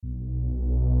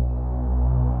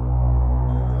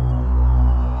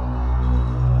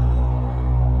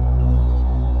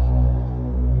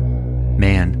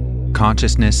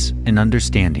Consciousness and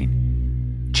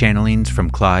Understanding. Channelings from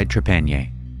Clyde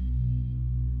Trepanier.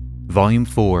 Volume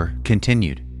 4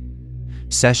 continued.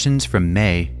 Sessions from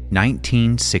May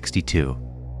 1962.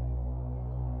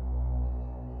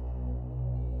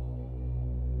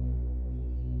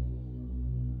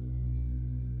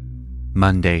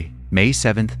 Monday, May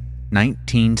 7th,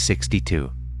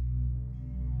 1962.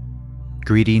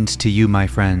 Greetings to you, my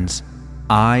friends.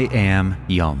 I am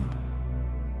Yum.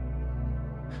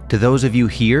 To those of you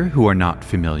here who are not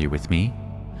familiar with me,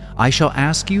 I shall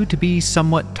ask you to be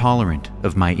somewhat tolerant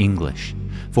of my English,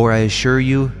 for I assure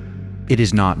you, it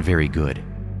is not very good.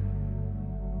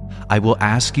 I will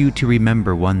ask you to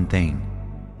remember one thing.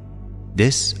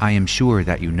 This I am sure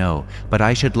that you know, but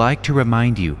I should like to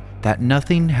remind you that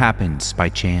nothing happens by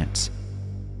chance.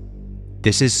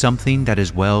 This is something that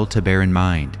is well to bear in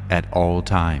mind at all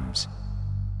times.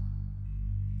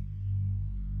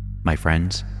 My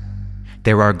friends,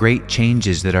 there are great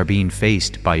changes that are being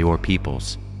faced by your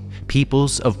peoples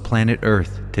of planet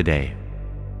Earth today.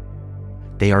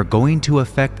 They are going to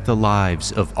affect the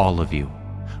lives of all of you,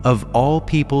 of all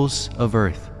peoples of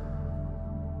Earth.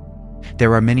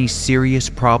 There are many serious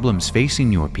problems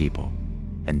facing your people,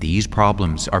 and these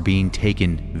problems are being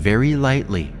taken very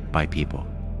lightly by people.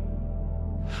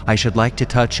 I should like to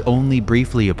touch only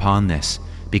briefly upon this,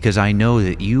 because I know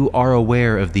that you are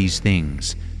aware of these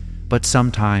things, but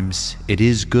sometimes it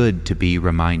is good to be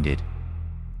reminded.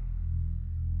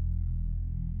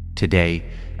 Today,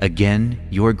 again,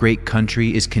 your great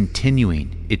country is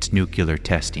continuing its nuclear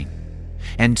testing,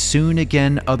 and soon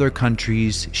again other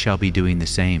countries shall be doing the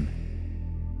same.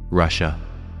 Russia,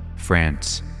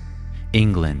 France,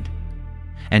 England,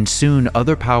 and soon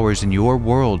other powers in your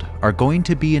world are going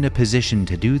to be in a position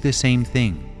to do the same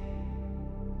thing.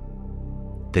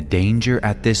 The danger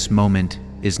at this moment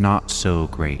is not so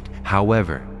great.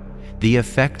 However, the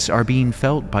effects are being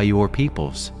felt by your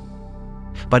peoples.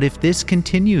 But if this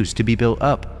continues to be built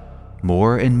up,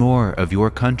 more and more of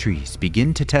your countries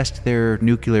begin to test their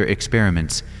nuclear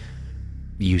experiments,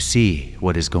 you see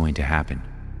what is going to happen.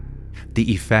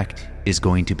 The effect is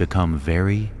going to become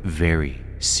very, very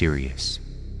serious.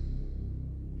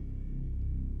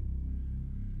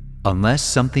 Unless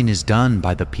something is done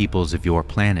by the peoples of your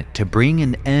planet to bring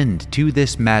an end to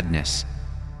this madness,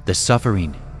 the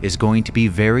suffering is going to be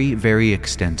very, very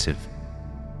extensive.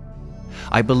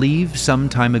 I believe some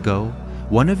time ago,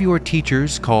 one of your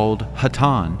teachers called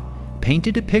Hatan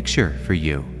painted a picture for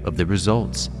you of the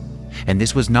results, and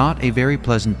this was not a very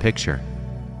pleasant picture.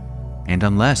 And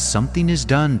unless something is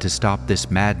done to stop this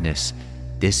madness,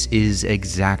 this is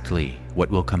exactly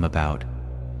what will come about.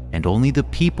 And only the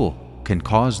people can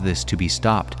cause this to be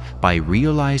stopped by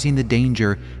realizing the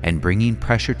danger and bringing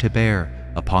pressure to bear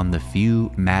upon the few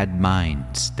mad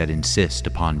minds that insist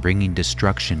upon bringing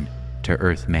destruction to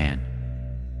Earth-man.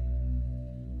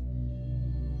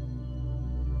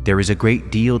 There is a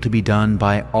great deal to be done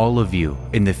by all of you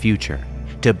in the future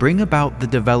to bring about the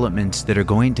developments that are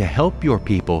going to help your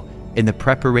people in the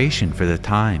preparation for the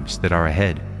times that are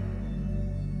ahead,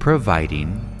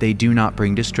 providing they do not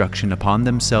bring destruction upon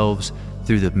themselves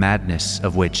through the madness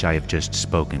of which I have just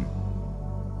spoken.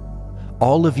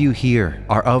 All of you here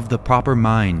are of the proper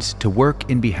minds to work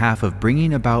in behalf of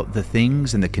bringing about the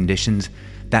things and the conditions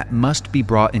that must be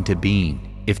brought into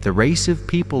being if the race of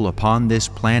people upon this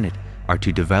planet are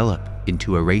to develop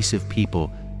into a race of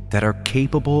people that are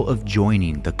capable of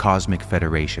joining the Cosmic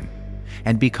Federation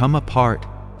and become a part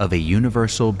of a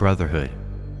universal brotherhood.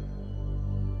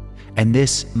 And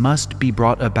this must be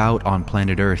brought about on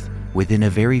planet Earth within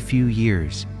a very few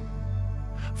years.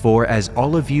 For as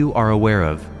all of you are aware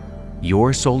of,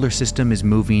 your solar system is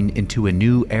moving into a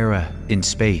new era in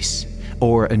space,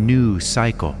 or a new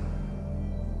cycle.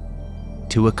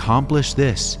 To accomplish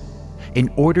this, in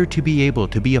order to be able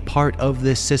to be a part of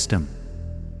this system,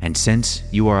 and since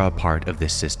you are a part of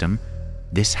this system,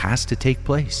 this has to take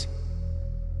place.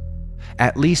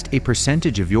 At least a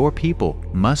percentage of your people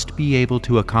must be able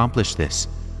to accomplish this,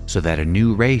 so that a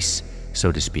new race,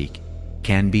 so to speak,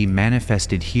 can be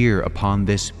manifested here upon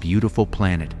this beautiful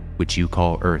planet which you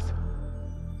call Earth.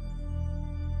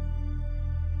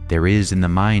 There is in the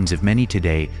minds of many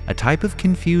today a type of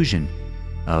confusion,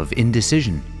 of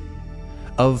indecision,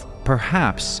 of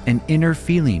perhaps an inner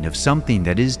feeling of something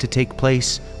that is to take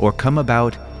place or come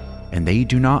about, and they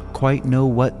do not quite know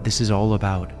what this is all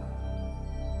about.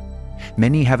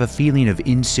 Many have a feeling of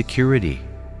insecurity.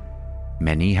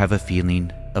 Many have a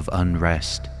feeling of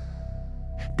unrest.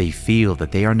 They feel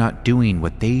that they are not doing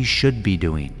what they should be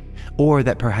doing, or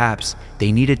that perhaps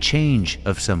they need a change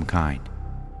of some kind.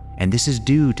 And this is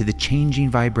due to the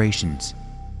changing vibrations.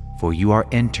 for you are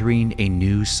entering a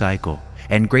new cycle,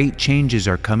 and great changes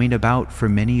are coming about for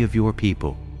many of your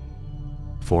people.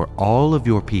 For all of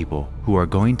your people who are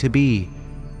going to be,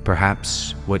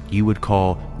 perhaps what you would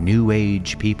call New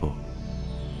Age people.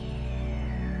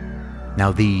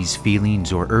 Now these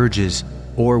feelings or urges,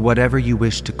 or whatever you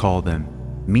wish to call them,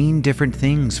 mean different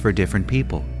things for different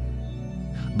people.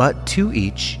 But to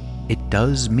each, it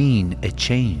does mean a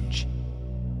change.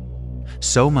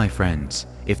 So, my friends,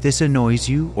 if this annoys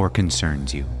you or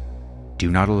concerns you, do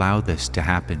not allow this to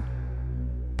happen,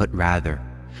 but rather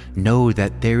know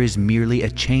that there is merely a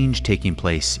change taking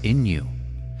place in you,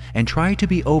 and try to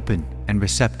be open and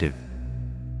receptive.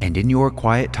 And in your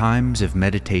quiet times of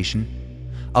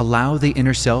meditation, allow the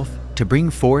inner self to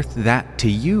bring forth that to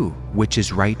you which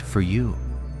is right for you.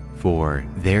 For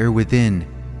there within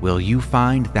will you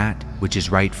find that which is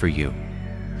right for you,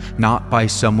 not by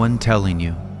someone telling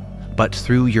you, but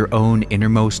through your own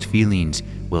innermost feelings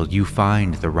will you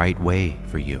find the right way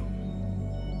for you.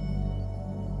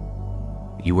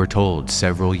 You were told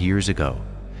several years ago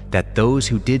that those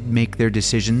who did make their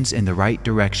decisions in the right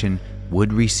direction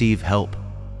would receive help,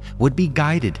 would be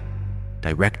guided,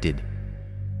 directed.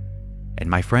 And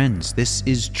my friends, this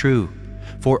is true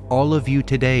for all of you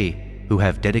today who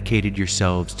have dedicated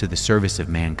yourselves to the service of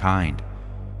mankind,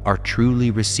 are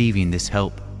truly receiving this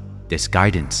help, this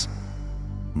guidance,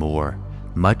 more,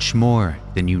 much more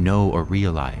than you know or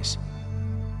realize.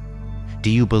 Do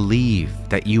you believe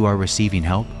that you are receiving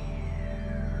help?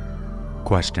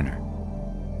 Questioner: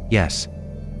 Yes.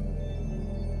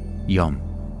 Yom: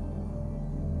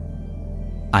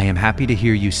 I am happy to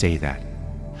hear you say that,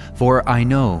 for I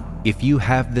know if you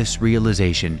have this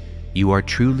realization, you are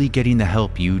truly getting the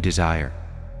help you desire,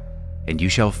 and you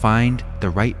shall find the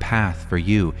right path for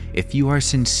you if you are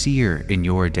sincere in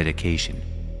your dedication.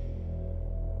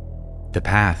 The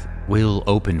path will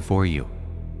open for you,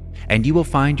 and you will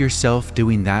find yourself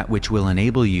doing that which will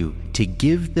enable you to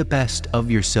give the best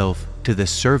of yourself to the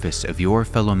service of your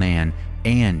fellow man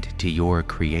and to your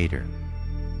Creator.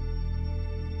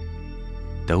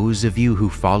 Those of you who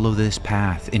follow this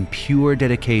path in pure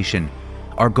dedication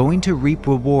are going to reap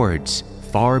rewards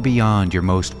far beyond your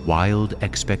most wild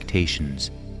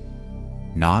expectations,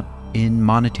 not in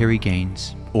monetary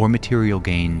gains or material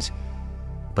gains,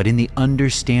 but in the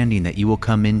understanding that you will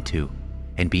come into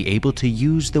and be able to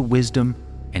use the wisdom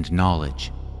and knowledge.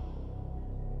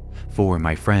 For,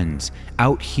 my friends,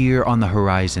 out here on the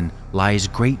horizon lies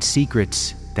great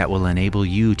secrets that will enable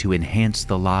you to enhance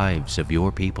the lives of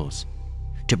your peoples,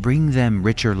 to bring them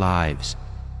richer lives,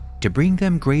 to bring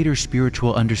them greater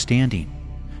spiritual understanding,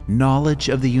 knowledge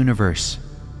of the universe,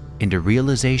 and a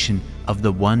realization of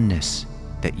the oneness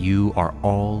that you are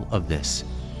all of this.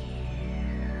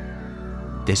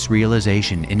 This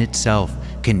realization in itself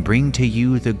can bring to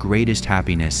you the greatest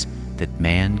happiness that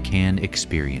man can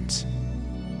experience.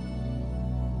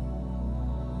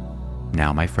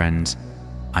 Now, my friends,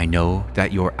 I know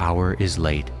that your hour is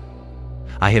late.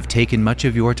 I have taken much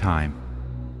of your time.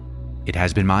 It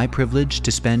has been my privilege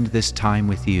to spend this time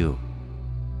with you.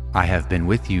 I have been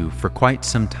with you for quite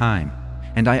some time,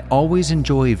 and I always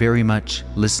enjoy very much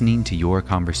listening to your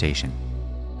conversation.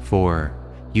 For,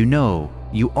 you know,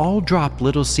 you all drop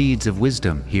little seeds of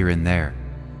wisdom here and there,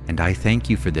 and I thank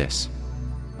you for this.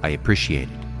 I appreciate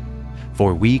it,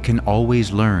 for we can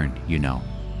always learn, you know.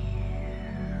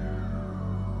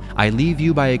 I leave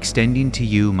you by extending to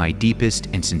you my deepest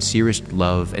and sincerest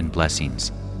love and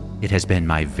blessings. It has been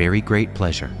my very great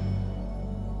pleasure.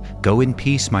 Go in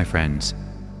peace, my friends.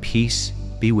 Peace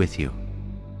be with you.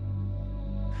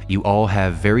 You all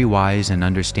have very wise and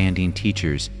understanding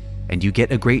teachers, and you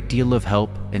get a great deal of help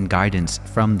and guidance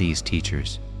from these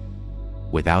teachers.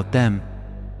 Without them,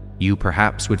 you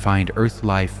perhaps would find earth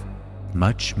life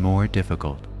much more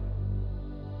difficult.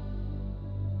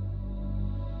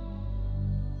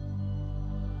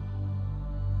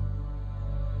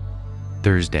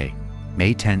 Thursday,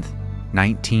 May 10th,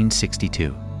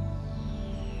 1962.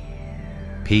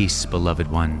 Peace, beloved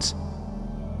ones.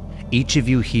 Each of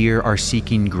you here are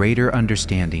seeking greater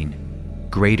understanding,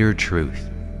 greater truth.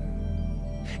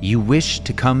 You wish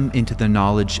to come into the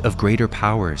knowledge of greater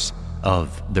powers,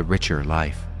 of the richer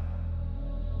life.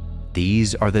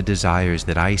 These are the desires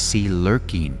that I see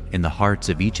lurking in the hearts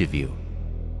of each of you.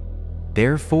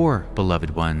 Therefore,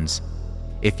 beloved ones,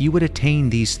 if you would attain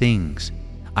these things,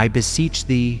 I beseech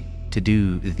thee to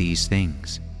do these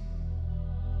things.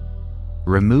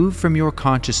 Remove from your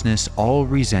consciousness all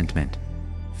resentment,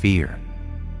 fear.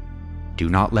 Do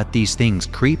not let these things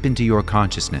creep into your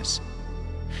consciousness.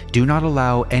 Do not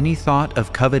allow any thought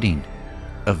of coveting,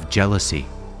 of jealousy.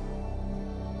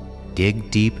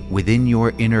 Dig deep within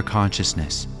your inner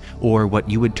consciousness, or what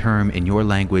you would term in your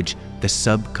language the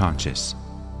subconscious.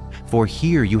 For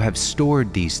here you have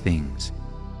stored these things.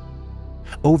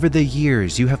 Over the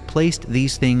years you have placed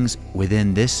these things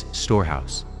within this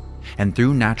storehouse, and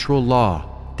through natural law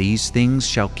these things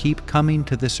shall keep coming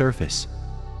to the surface.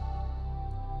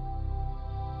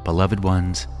 Beloved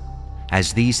ones,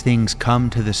 as these things come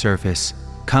to the surface,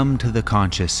 come to the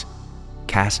conscious,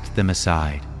 cast them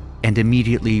aside, and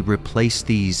immediately replace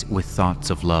these with thoughts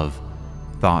of love,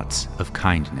 thoughts of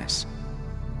kindness,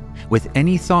 with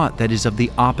any thought that is of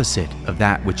the opposite of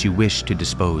that which you wish to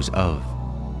dispose of.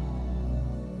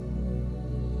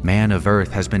 Man of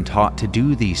earth has been taught to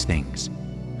do these things.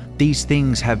 These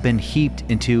things have been heaped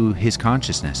into his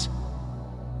consciousness.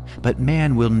 But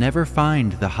man will never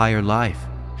find the higher life,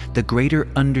 the greater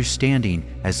understanding,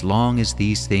 as long as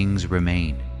these things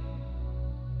remain.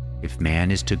 If man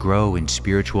is to grow in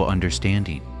spiritual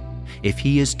understanding, if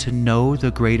he is to know the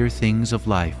greater things of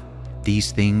life,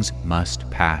 these things must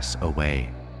pass away.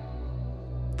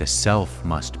 The self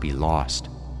must be lost,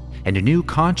 and a new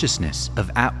consciousness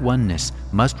of at-oneness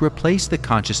must replace the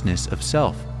consciousness of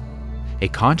self, a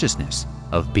consciousness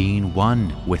of being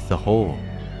one with the whole.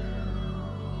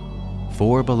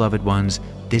 For, beloved ones,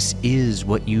 this is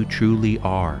what you truly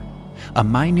are, a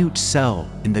minute cell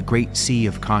in the great sea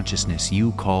of consciousness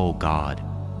you call God.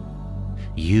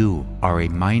 You are a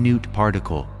minute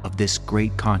particle of this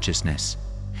great consciousness,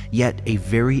 yet a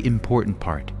very important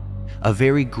part, a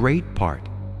very great part,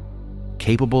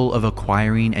 capable of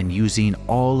acquiring and using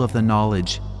all of the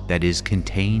knowledge that is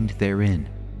contained therein.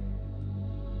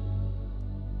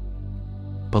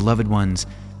 Beloved ones,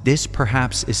 this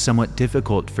perhaps is somewhat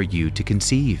difficult for you to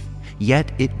conceive,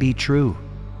 yet it be true.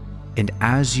 And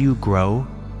as you grow,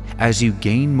 as you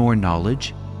gain more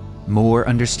knowledge, more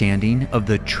understanding of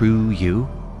the true you,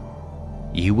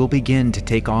 you will begin to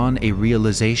take on a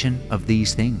realization of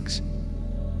these things.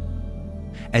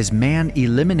 As man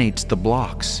eliminates the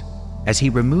blocks, as he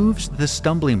removes the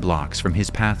stumbling blocks from his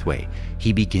pathway,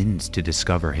 he begins to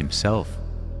discover himself,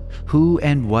 who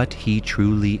and what he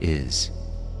truly is.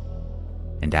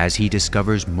 And as he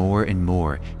discovers more and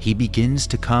more, he begins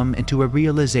to come into a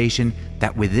realization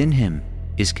that within him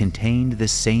is contained the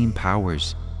same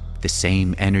powers, the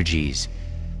same energies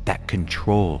that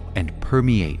control and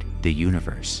permeate the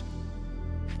universe.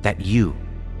 That you,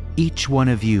 each one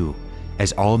of you,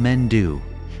 as all men do,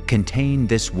 contain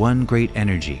this one great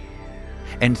energy.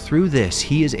 And through this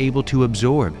he is able to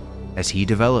absorb, as he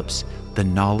develops, the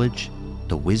knowledge,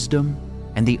 the wisdom,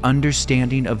 and the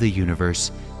understanding of the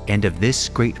universe and of this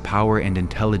great power and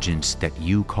intelligence that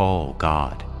you call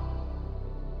God.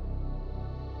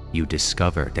 You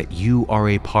discover that you are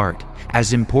a part,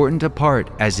 as important a part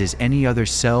as is any other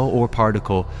cell or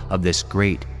particle of this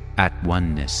great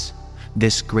at-oneness,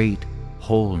 this great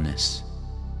wholeness.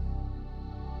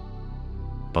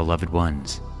 Beloved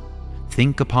ones,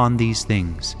 think upon these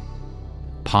things,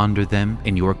 ponder them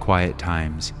in your quiet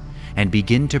times, and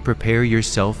begin to prepare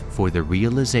yourself for the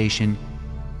realization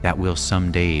that will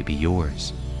someday be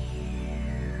yours.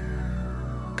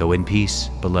 Go in peace,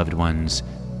 beloved ones,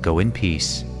 go in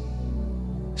peace.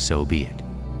 So be it.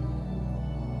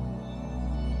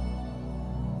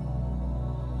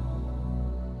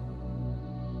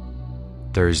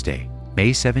 Thursday,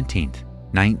 May 17th,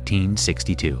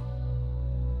 1962.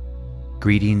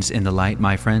 Greetings in the light,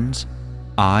 my friends.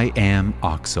 I am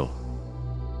Oxel.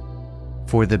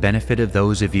 For the benefit of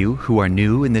those of you who are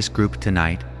new in this group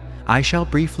tonight, I shall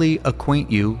briefly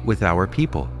acquaint you with our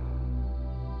people.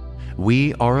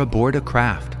 We are aboard a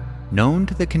craft known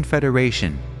to the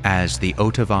Confederation as the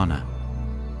Otavana.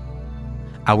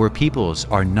 Our peoples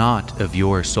are not of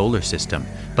your solar system,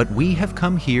 but we have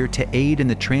come here to aid in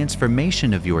the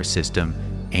transformation of your system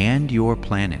and your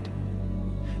planet.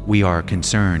 We are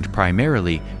concerned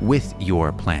primarily with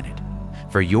your planet,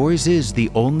 for yours is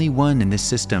the only one in this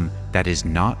system that is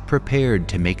not prepared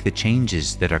to make the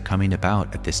changes that are coming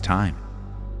about at this time.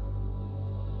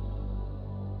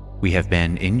 We have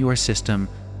been in your system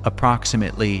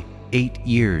approximately 8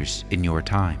 years in your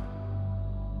time.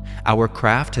 Our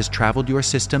craft has traveled your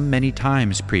system many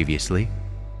times previously.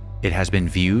 It has been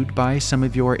viewed by some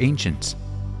of your ancients.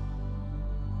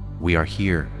 We are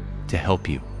here to help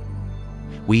you.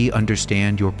 We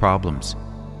understand your problems.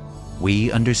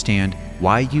 We understand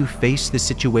why you face the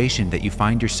situation that you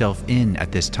find yourself in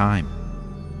at this time.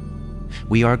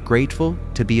 We are grateful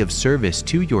to be of service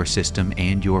to your system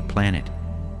and your planet.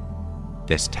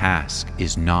 This task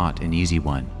is not an easy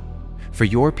one, for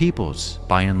your peoples,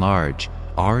 by and large,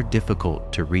 are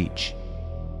difficult to reach.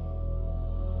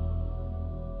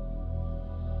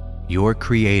 Your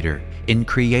Creator, in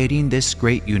creating this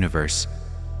great universe,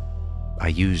 I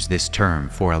use this term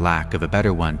for a lack of a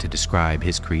better one to describe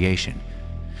his creation.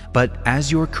 But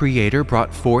as your Creator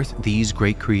brought forth these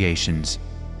great creations,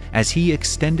 as he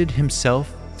extended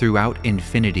himself throughout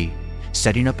infinity,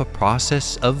 setting up a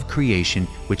process of creation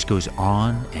which goes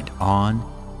on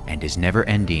and is never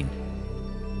ending,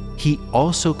 he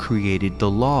also created the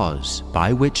laws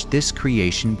by which this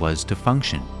creation was to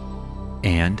function.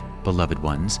 And, beloved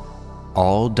ones,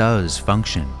 all does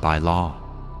function by law.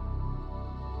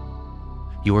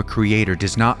 Your Creator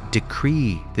does not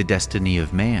decree the destiny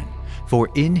of man, for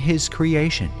in his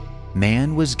creation,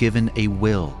 man was given a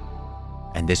will,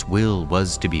 and this will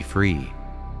was to be free,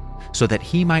 so that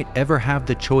he might ever have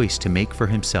the choice to make for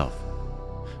himself,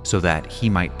 so that he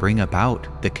might bring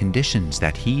about the conditions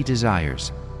that he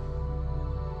desires.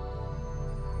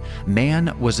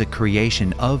 Man was a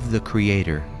creation of the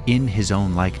Creator in his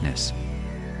own likeness.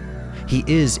 He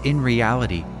is in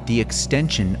reality the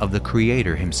extension of the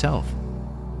Creator himself.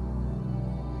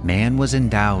 Man was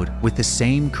endowed with the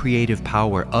same creative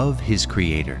power of his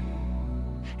Creator,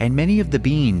 and many of the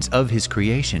beings of his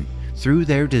creation, through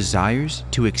their desires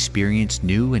to experience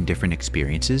new and different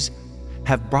experiences,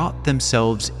 have brought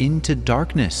themselves into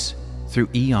darkness through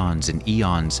eons and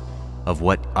eons of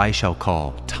what I shall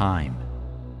call time.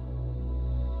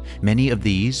 Many of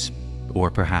these, or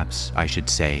perhaps I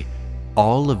should say,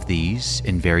 all of these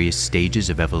in various stages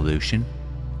of evolution,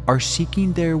 are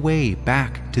seeking their way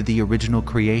back to the original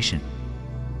creation.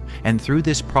 And through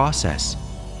this process,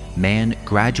 man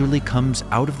gradually comes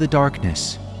out of the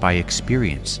darkness by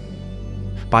experience,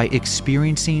 by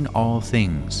experiencing all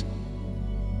things.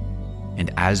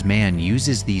 And as man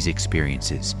uses these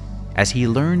experiences, as he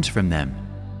learns from them,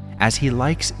 as he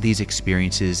likes these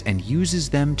experiences and uses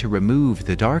them to remove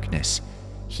the darkness,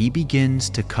 he begins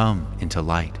to come into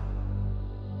light.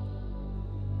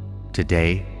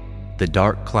 Today, the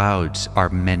dark clouds are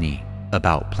many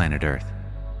about planet Earth,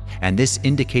 and this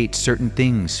indicates certain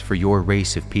things for your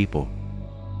race of people.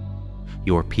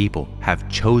 Your people have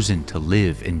chosen to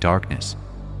live in darkness.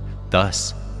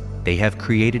 Thus, they have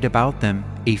created about them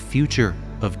a future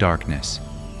of darkness.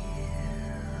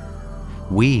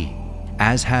 We,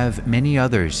 as have many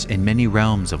others in many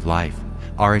realms of life,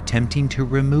 are attempting to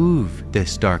remove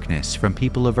this darkness from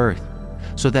people of Earth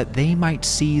so that they might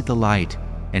see the light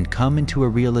and come into a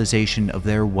realization of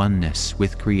their oneness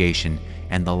with creation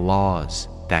and the laws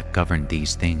that govern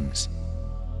these things.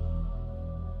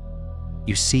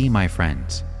 You see, my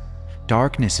friends,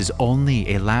 darkness is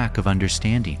only a lack of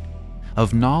understanding,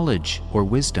 of knowledge or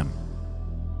wisdom.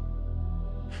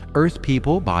 Earth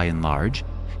people, by and large,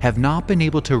 have not been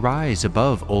able to rise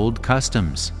above old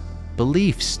customs,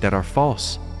 beliefs that are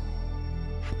false.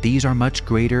 These are much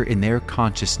greater in their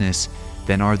consciousness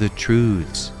than are the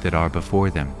truths that are before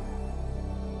them.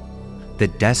 The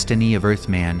destiny of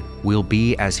Earthman will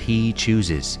be as he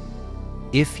chooses,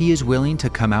 if he is willing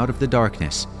to come out of the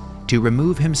darkness, to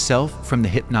remove himself from the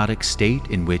hypnotic state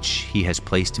in which he has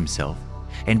placed himself,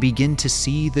 and begin to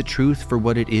see the truth for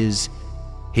what it is.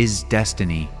 His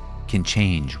destiny can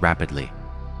change rapidly.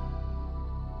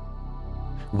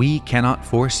 We cannot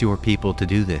force your people to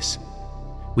do this.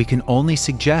 We can only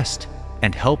suggest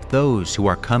and help those who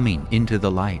are coming into the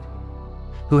light,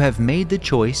 who have made the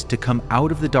choice to come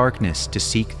out of the darkness to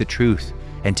seek the truth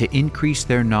and to increase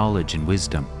their knowledge and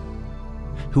wisdom,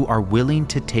 who are willing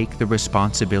to take the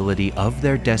responsibility of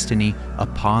their destiny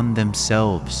upon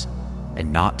themselves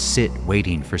and not sit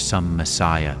waiting for some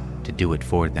Messiah to do it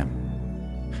for them.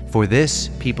 For this,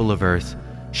 people of Earth,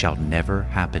 shall never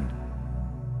happen.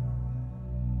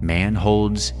 Man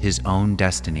holds his own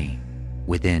destiny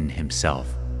within himself.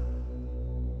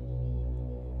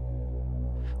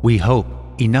 We hope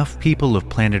enough people of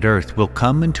planet Earth will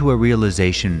come into a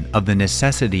realization of the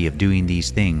necessity of doing these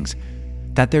things,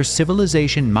 that their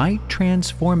civilization might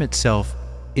transform itself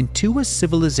into a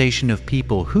civilization of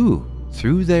people who,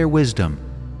 through their wisdom,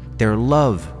 their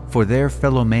love for their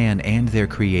fellow man and their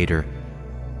Creator,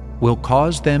 will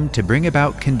cause them to bring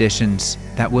about conditions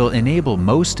that will enable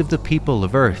most of the people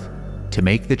of Earth to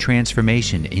make the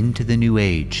transformation into the new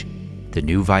age, the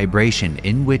new vibration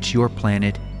in which your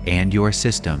planet and your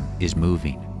system is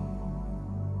moving.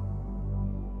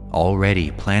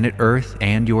 Already, planet Earth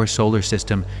and your solar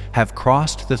system have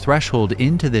crossed the threshold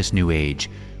into this new age,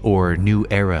 or new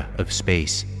era of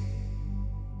space.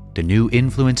 The new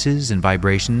influences and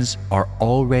vibrations are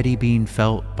already being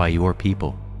felt by your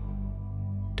people.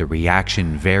 The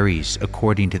reaction varies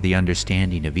according to the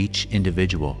understanding of each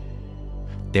individual.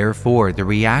 Therefore, the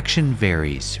reaction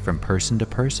varies from person to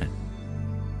person.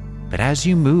 But as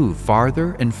you move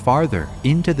farther and farther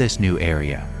into this new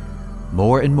area,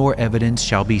 more and more evidence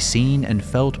shall be seen and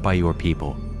felt by your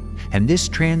people, and this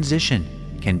transition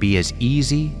can be as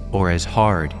easy or as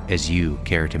hard as you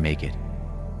care to make it.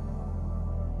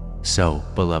 So,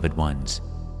 beloved ones,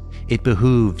 it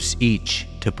behooves each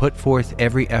to put forth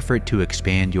every effort to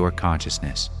expand your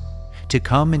consciousness, to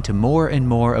come into more and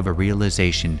more of a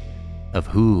realization of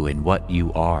who and what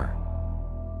you are,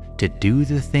 to do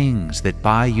the things that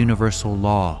by universal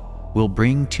law will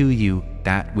bring to you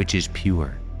that which is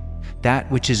pure, that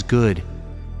which is good,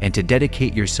 and to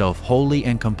dedicate yourself wholly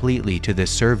and completely to the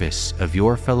service of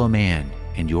your fellow man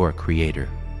and your Creator.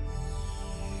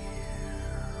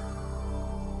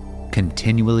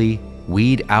 Continually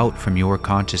weed out from your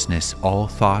consciousness all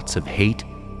thoughts of hate,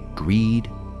 greed,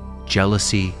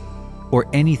 jealousy, or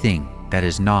anything that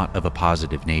is not of a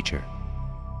positive nature.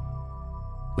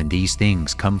 When these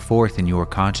things come forth in your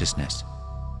consciousness,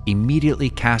 immediately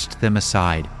cast them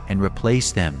aside and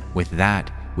replace them with that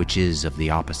which is of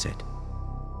the opposite.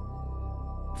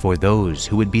 For those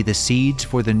who would be the seeds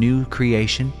for the new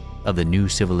creation of the new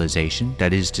civilization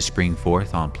that is to spring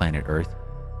forth on planet Earth,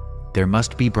 there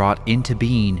must be brought into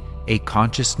being a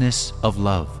consciousness of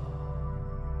love.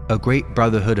 A great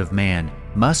brotherhood of man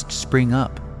must spring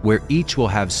up where each will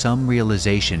have some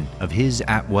realization of his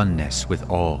at-oneness with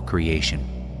all creation.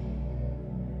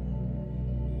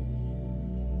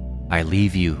 I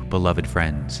leave you, beloved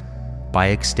friends, by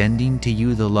extending to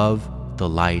you the love, the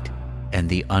light, and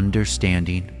the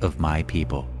understanding of my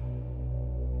people.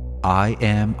 I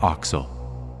am Oxal.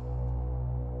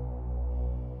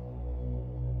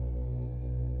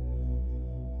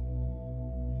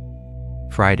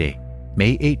 Friday,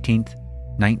 May 18th,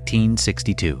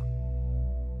 1962.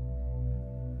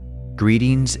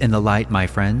 Greetings in the light, my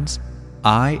friends.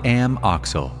 I am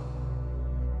Oxal.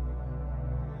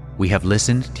 We have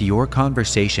listened to your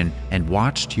conversation and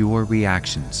watched your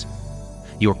reactions.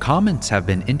 Your comments have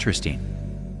been interesting.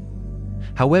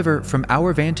 However, from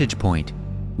our vantage point,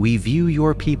 we view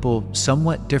your people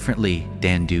somewhat differently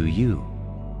than do you.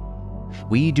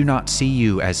 We do not see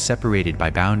you as separated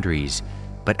by boundaries,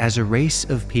 but as a race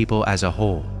of people as a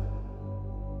whole.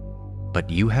 But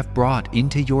you have brought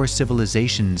into your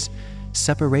civilizations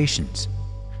separations,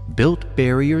 built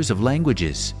barriers of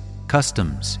languages,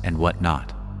 customs, and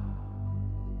whatnot.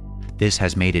 This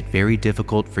has made it very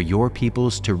difficult for your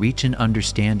peoples to reach an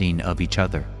understanding of each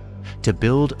other, to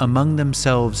build among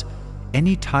themselves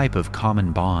any type of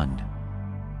common bond.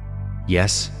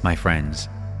 Yes, my friends,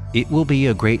 it will be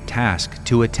a great task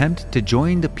to attempt to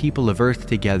join the people of Earth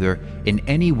together in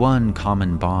any one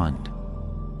common bond.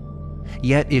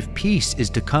 Yet if peace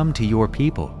is to come to your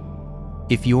people,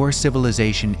 if your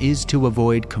civilization is to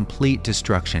avoid complete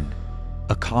destruction,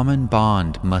 a common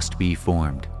bond must be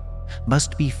formed,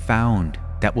 must be found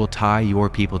that will tie your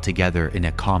people together in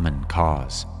a common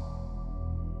cause.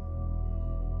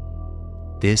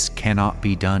 This cannot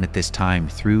be done at this time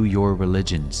through your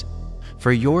religions,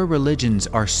 for your religions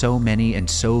are so many and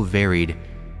so varied.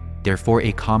 Therefore,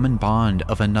 a common bond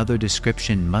of another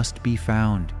description must be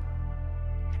found.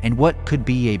 And what could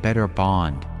be a better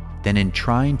bond than in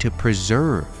trying to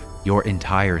preserve your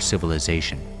entire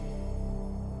civilization?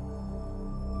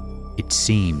 It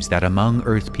seems that among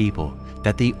Earth people,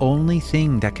 that the only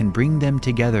thing that can bring them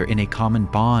together in a common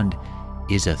bond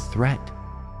is a threat.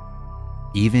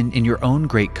 Even in your own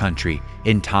great country,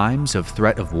 in times of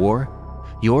threat of war,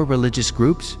 your religious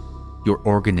groups, your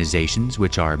organizations,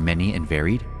 which are many and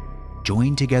varied,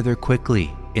 join together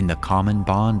quickly in the common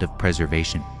bond of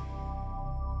preservation.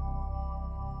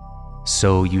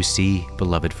 So you see,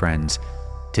 beloved friends,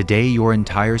 today your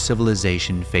entire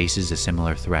civilization faces a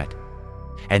similar threat.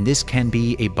 And this can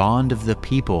be a bond of the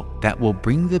people that will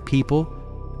bring the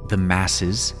people, the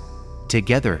masses,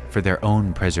 together for their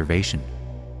own preservation.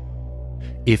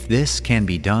 If this can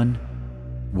be done,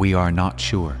 we are not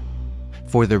sure,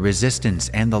 for the resistance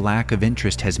and the lack of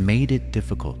interest has made it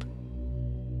difficult.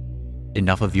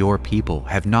 Enough of your people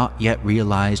have not yet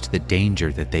realized the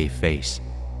danger that they face.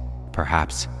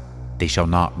 Perhaps they shall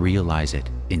not realize it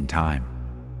in time.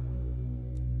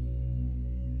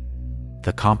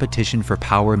 The competition for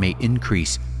power may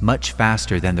increase much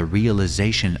faster than the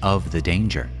realization of the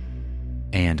danger.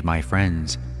 And my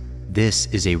friends, this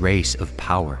is a race of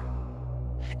power.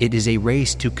 It is a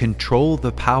race to control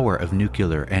the power of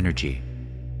nuclear energy.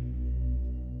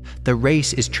 The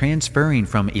race is transferring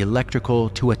from electrical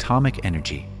to atomic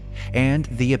energy, and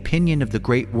the opinion of the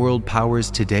great world powers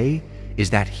today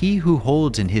is that he who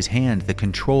holds in his hand the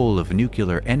control of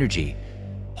nuclear energy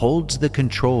holds the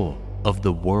control of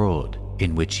the world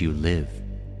in which you live.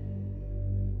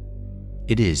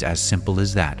 It is as simple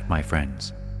as that, my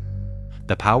friends.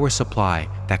 The power supply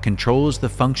that controls the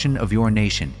function of your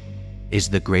nation is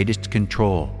the greatest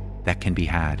control that can be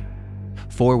had.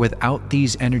 for without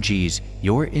these energies,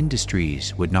 your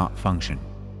industries would not function.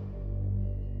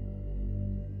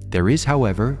 There is,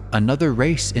 however, another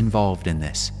race involved in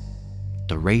this,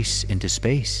 the race into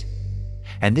space,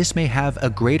 and this may have a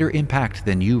greater impact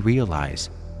than you realize.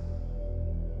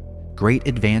 Great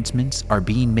advancements are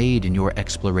being made in your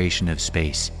exploration of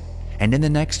space, and in the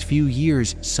next few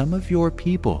years, some of your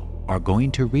people are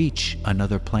going to reach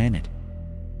another planet.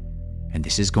 And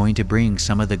this is going to bring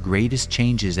some of the greatest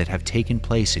changes that have taken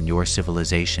place in your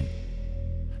civilization.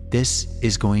 This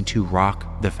is going to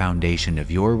rock the foundation of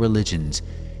your religions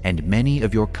and many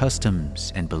of your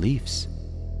customs and beliefs.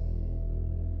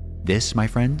 This, my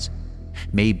friends,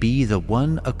 may be the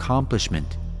one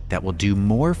accomplishment that will do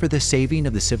more for the saving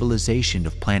of the civilization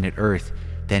of planet Earth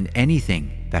than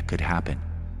anything that could happen,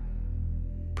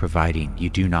 providing you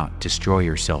do not destroy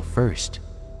yourself first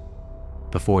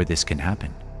before this can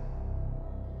happen.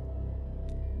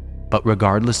 But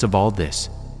regardless of all this,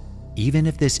 even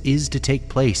if this is to take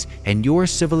place and your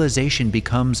civilization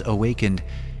becomes awakened,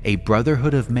 a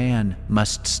brotherhood of man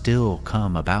must still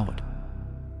come about.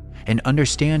 An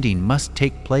understanding must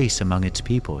take place among its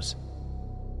peoples.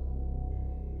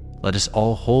 Let us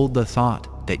all hold the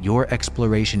thought that your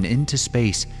exploration into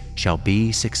space shall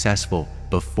be successful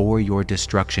before your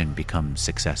destruction becomes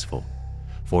successful,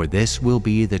 for this will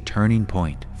be the turning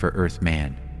point for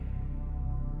Earth-man.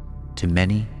 To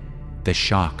many, the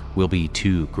shock will be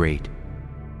too great.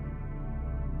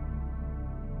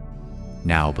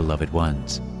 Now, beloved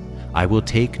ones, I will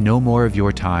take no more of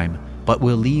your time, but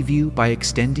will leave you by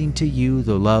extending to you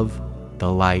the love,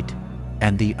 the light,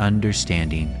 and the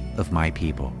understanding of my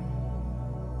people.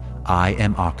 I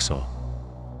am Oxal.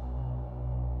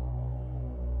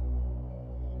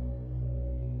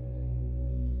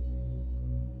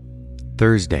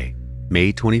 Thursday,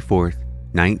 May 24th,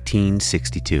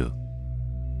 1962.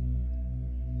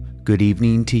 Good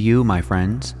evening to you, my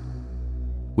friends.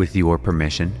 With your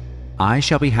permission, I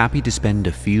shall be happy to spend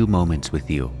a few moments with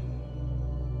you.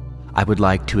 I would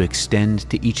like to extend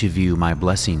to each of you my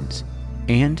blessings,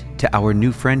 and to our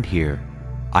new friend here,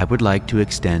 I would like to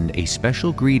extend a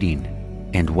special greeting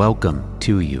and welcome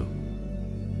to you.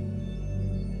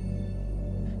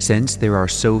 Since there are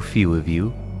so few of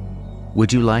you,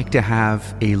 would you like to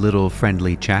have a little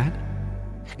friendly chat?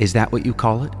 Is that what you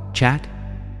call it, chat?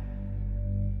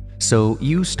 So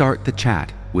you start the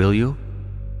chat, will you?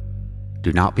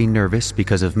 Do not be nervous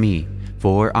because of me,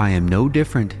 for I am no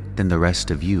different than the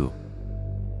rest of you.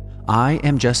 I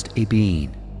am just a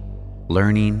being,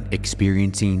 learning,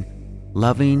 experiencing,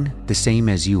 loving the same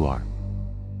as you are.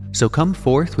 So come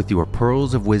forth with your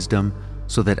pearls of wisdom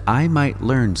so that I might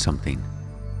learn something.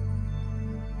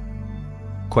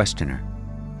 Questioner: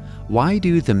 why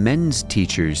do the men's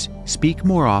teachers speak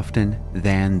more often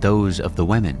than those of the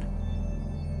women?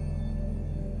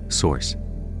 Source: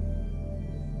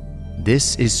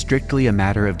 this is strictly a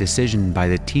matter of decision by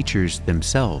the teachers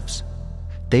themselves.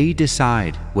 They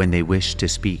decide when they wish to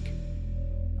speak.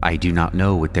 I do not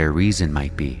know what their reason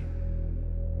might be.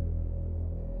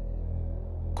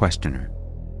 Questioner: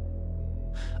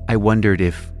 I wondered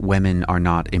if women are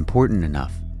not important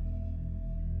enough.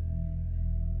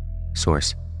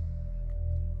 Source: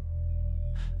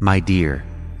 my dear,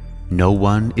 no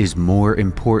one is more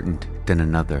important than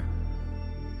another.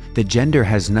 The gender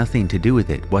has nothing to do with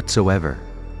it whatsoever.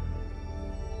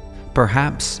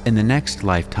 Perhaps in the next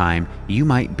lifetime you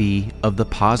might be of the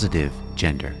positive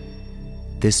gender.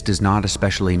 This does not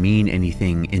especially mean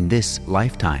anything in this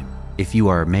lifetime if you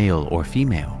are male or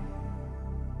female.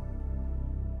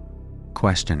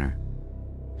 Questioner: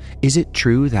 is it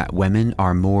true that women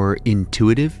are more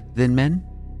intuitive than men?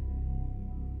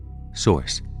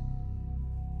 Source: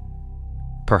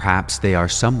 perhaps they are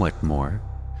somewhat more,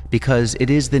 because it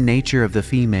is the nature of the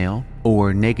female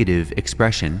or negative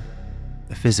expression,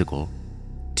 physical,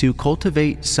 to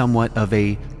cultivate somewhat of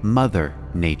a mother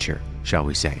nature, shall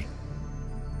we say.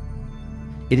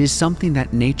 It is something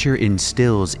that nature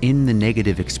instills in the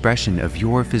negative expression of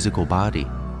your physical body,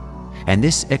 and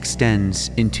this extends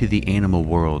into the animal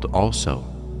world also.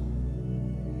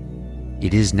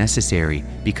 It is necessary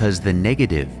because the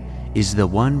negative is the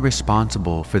one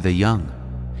responsible for the young,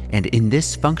 and in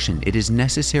this function it is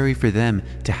necessary for them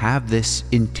to have this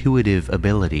intuitive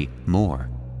ability more.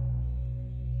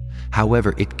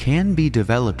 However, it can be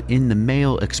developed in the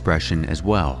male expression as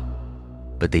well,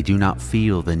 but they do not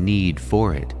feel the need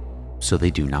for it, so they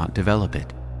do not develop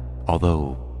it,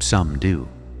 although some do.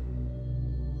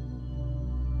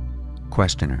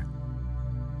 Questioner: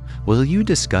 will you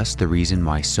discuss the reason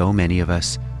why so many of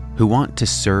us who want to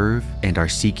serve and are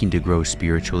seeking to grow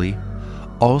spiritually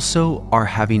also are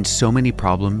having so many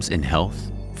problems in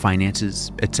health,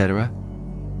 finances, etc.?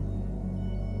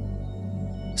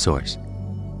 Source: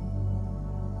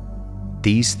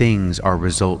 these things are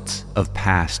results of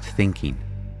past thinking.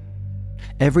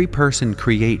 Every person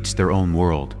creates their own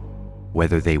world,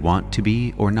 whether they want to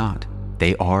be or not.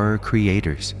 They are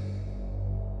creators.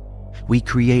 We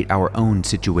create our own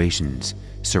situations,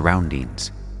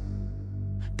 surroundings.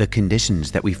 The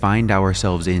conditions that we find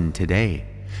ourselves in today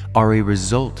are a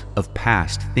result of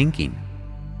past thinking.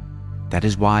 That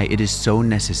is why it is so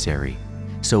necessary,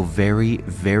 so very,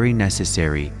 very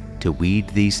necessary, to weed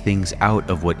these things out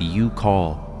of what you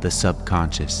call the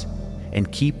subconscious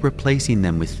and keep replacing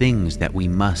them with things that we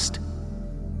must.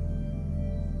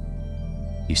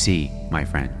 You see, my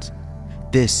friends,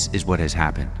 this is what has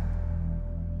happened.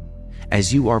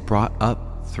 As you are brought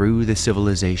up through the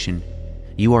civilization,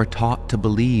 you are taught to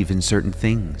believe in certain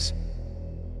things.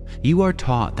 You are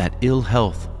taught that ill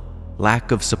health,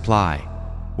 lack of supply,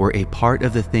 were a part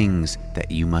of the things that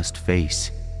you must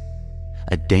face,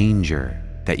 a danger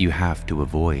that you have to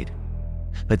avoid,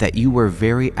 but that you were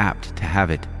very apt to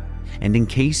have it, and in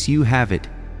case you have it,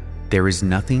 there is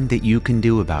nothing that you can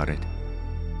do about it.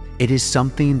 It is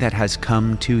something that has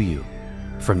come to you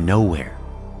from nowhere,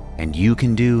 and you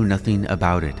can do nothing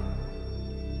about it.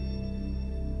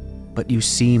 But you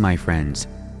see, my friends,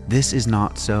 this is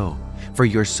not so, for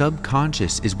your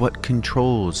subconscious is what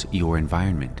controls your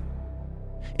environment.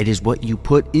 It is what you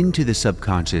put into the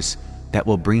subconscious that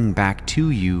will bring back to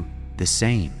you the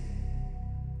same.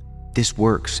 This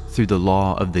works through the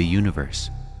law of the universe.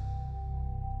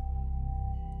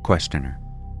 Questioner: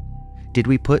 did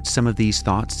we put some of these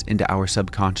thoughts into our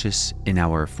subconscious in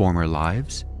our former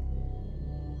lives?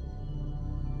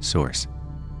 Source: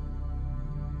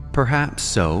 perhaps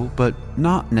so, but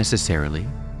not necessarily.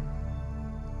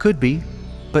 Could be,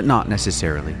 but not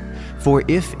necessarily. For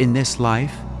if in this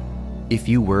life, if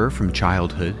you were from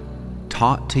childhood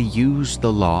taught to use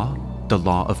the law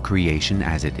of creation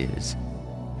as it is,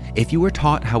 if you were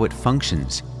taught how it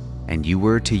functions, and you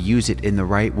were to use it in the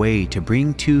right way to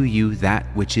bring to you that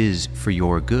which is for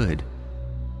your good,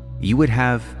 you would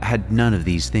have had none of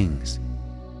these things.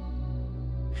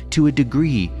 To a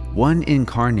degree, one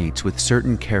incarnates with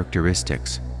certain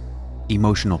characteristics,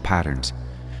 emotional patterns,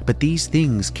 but these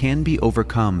things can be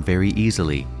overcome very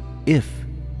easily if,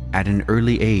 at an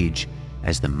early age,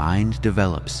 as the mind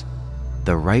develops,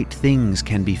 the right things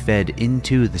can be fed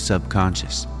into the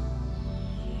subconscious.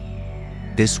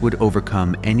 This would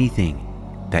overcome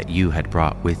anything that you had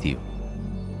brought with you.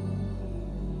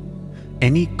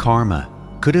 Any karma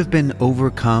could have been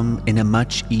overcome in a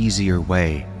much easier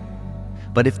way.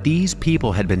 But if these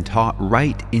people had been taught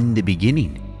right in the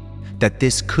beginning that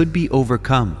this could be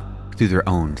overcome through their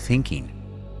own thinking,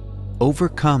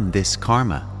 overcome this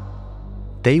karma,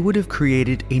 they would have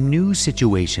created a new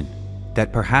situation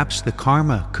that perhaps the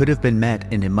karma could have been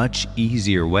met in a much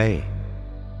easier way.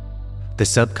 The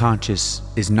subconscious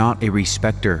is not a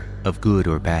respecter of good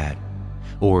or bad,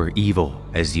 or evil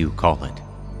as you call it.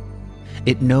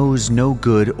 It knows no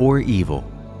good or evil.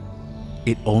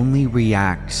 It only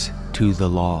reacts to the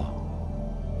law.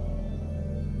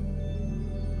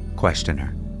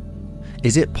 Questioner: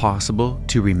 is it possible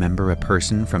to remember a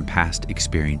person from past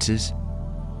experiences?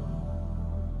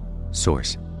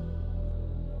 Source: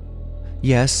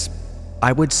 yes,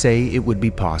 I would say it would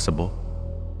be possible.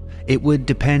 It would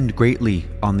depend greatly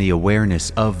on the awareness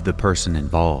of the person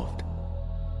involved.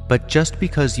 But just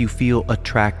because you feel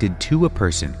attracted to a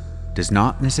person does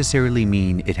not necessarily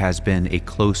mean it has been a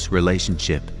close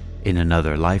relationship in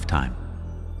another lifetime.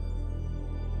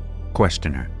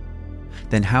 Questioner: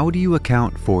 then how do you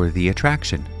account for the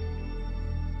attraction?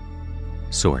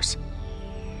 Source: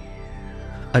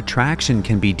 attraction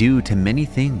can be due to many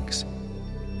things.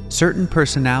 Certain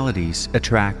personalities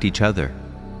attract each other.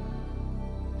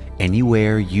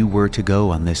 Anywhere you were to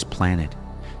go on this planet,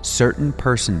 certain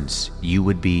persons you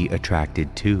would be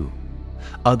attracted to,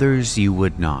 others you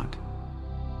would not.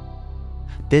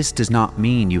 This does not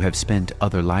mean you have spent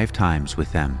other lifetimes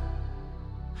with them.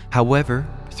 However,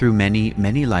 through many,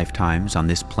 many lifetimes on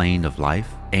this plane of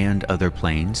life and other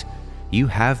planes, you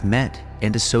have met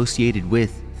and associated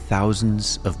with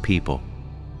thousands of people.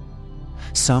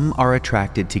 Some are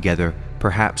attracted together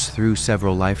perhaps through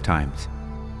several lifetimes.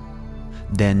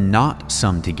 Then not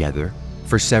some together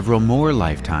for several more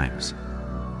lifetimes,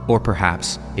 or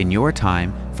perhaps in your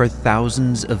time for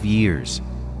thousands of years.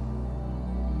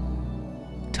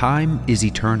 Time is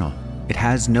eternal. It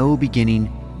has no beginning,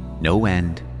 no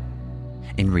end.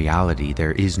 In reality,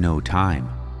 there is no time,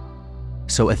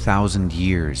 so 1,000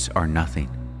 years are nothing.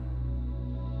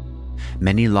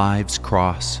 Many lives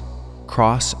cross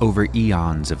over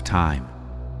eons of time.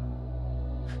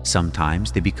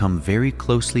 Sometimes they become very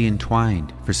closely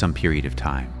entwined for some period of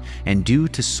time, and due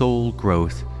to soul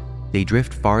growth, they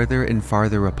drift farther and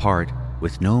farther apart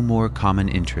with no more common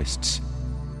interests,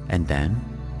 and then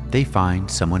they find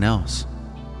someone else.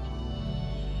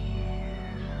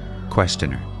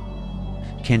 Questioner: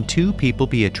 can two people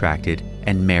be attracted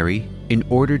and marry in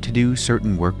order to do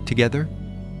certain work together?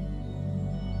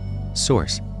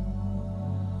 Source: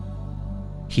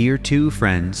 here too,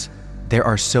 friends, there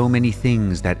are so many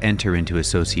things that enter into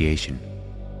association.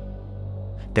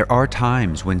 There are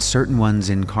times when certain ones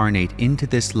incarnate into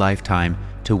this lifetime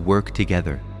to work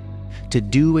together, to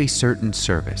do a certain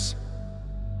service.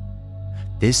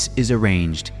 This is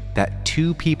arranged that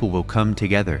two people will come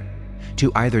together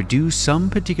to either do some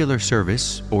particular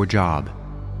service or job.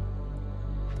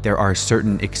 There are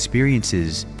certain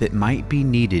experiences that might be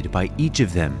needed by each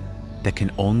of them that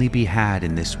can only be had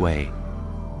in this way.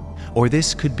 Or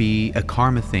this could be a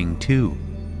karma thing too.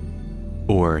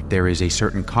 Or there is a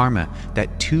certain karma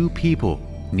that two people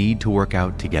need to work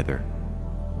out together.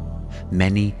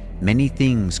 Many, many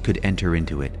things could enter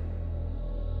into it.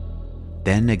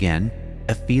 Then again,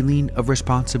 a feeling of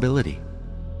responsibility.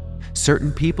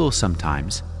 Certain people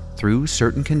sometimes, through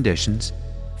certain conditions,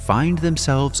 find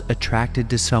themselves attracted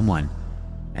to someone,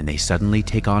 and they suddenly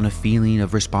take on a feeling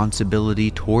of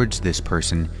responsibility towards this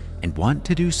person and want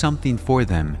to do something for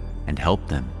them and help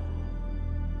them.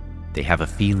 They have a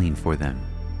feeling for them,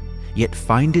 yet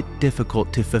find it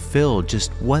difficult to fulfill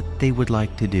just what they would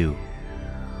like to do.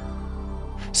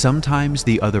 Sometimes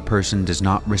the other person does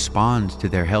not respond to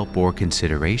their help or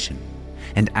consideration,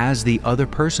 and as the other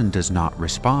person does not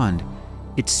respond,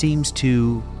 it seems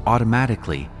to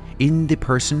automatically, in the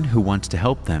person who wants to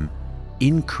help them,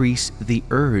 increase the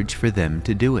urge for them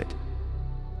to do it.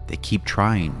 They keep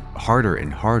trying harder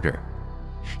and harder,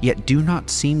 yet do not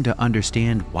seem to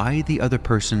understand why the other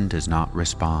person does not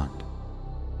respond.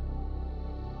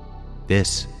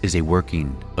 This is a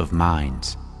working of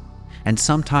minds, and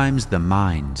sometimes the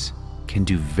minds can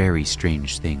do very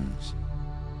strange things.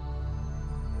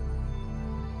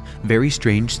 Very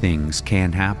strange things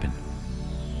can happen.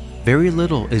 Very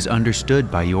little is understood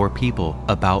by your people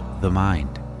about the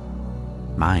mind.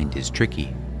 Mind is tricky.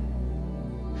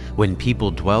 When people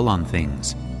dwell on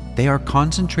things, they are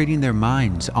concentrating their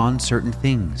minds on certain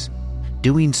things,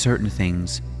 doing certain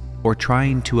things, or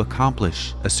trying to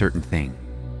accomplish a certain thing,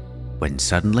 when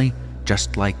suddenly,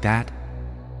 just like that,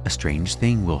 a strange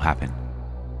thing will happen.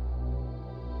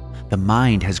 The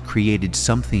mind has created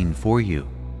something for you,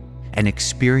 an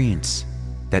experience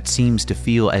that seems to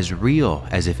feel as real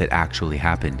as if it actually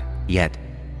happened, yet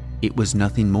it was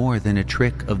nothing more than a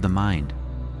trick of the mind.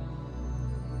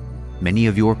 Many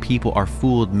of your people are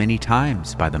fooled many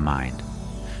times by the mind,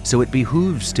 so it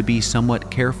behooves to be somewhat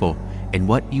careful in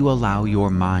what you allow your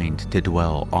mind to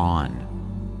dwell on.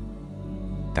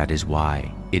 That is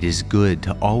why it is good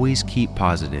to always keep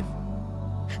positive.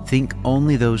 Think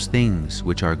only those things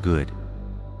which are good,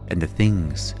 and the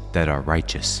things that are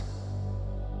righteous.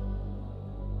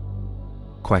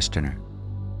 Questioner: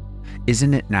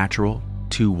 isn't it natural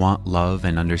to want love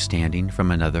and understanding from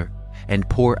another and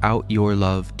pour out your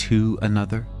love to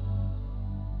another?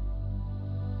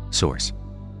 Source: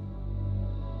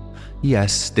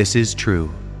 yes, this is true,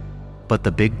 but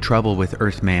the big trouble with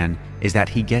Earthman is that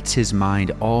he gets his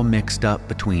mind all mixed up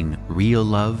between real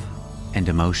love and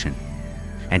emotion,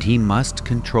 and he must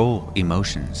control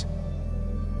emotions.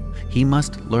 He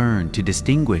must learn to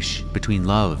distinguish between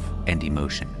love and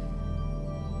emotion.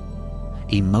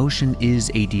 Emotion is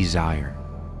a desire.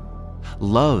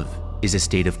 Love is a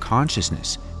state of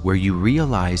consciousness where you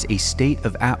realize a state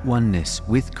of at-oneness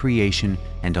with creation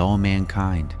and all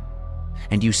mankind,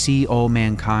 and you see all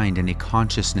mankind in a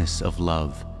consciousness of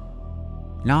love,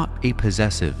 not a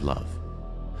possessive love,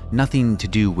 nothing to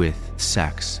do with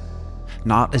sex,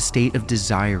 not a state of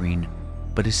desiring,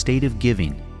 but a state of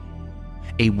giving,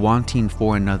 a wanting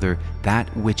for another that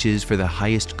which is for the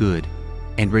highest good,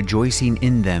 and rejoicing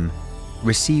in them,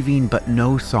 receiving but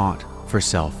no thought for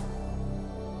self.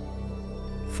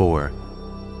 For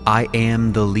I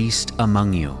am the least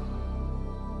among you.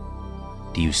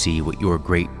 Do you see what your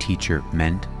great teacher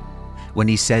meant when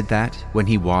he said that when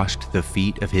he washed the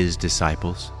feet of his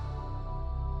disciples?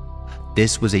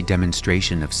 This was a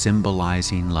demonstration of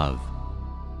symbolizing love.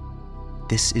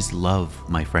 This is love,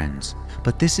 my friends,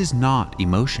 but this is not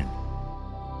emotion.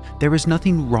 There is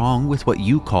nothing wrong with what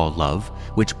you call love,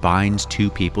 which binds two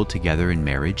people together in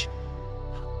marriage.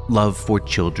 Love for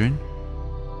children?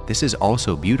 This is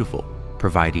also beautiful,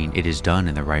 providing it is done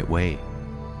in the right way.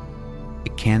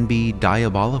 It can be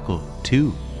diabolical,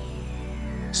 too.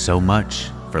 So much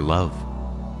for love.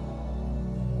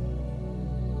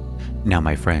 Now,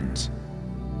 my friends,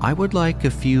 I would like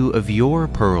a few of your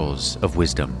pearls of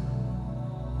wisdom.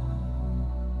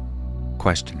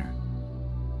 Questioner: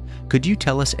 could you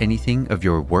tell us anything of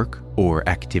your work or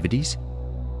activities?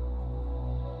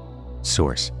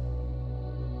 Source: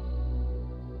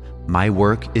 my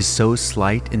work is so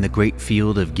slight in the great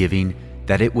field of giving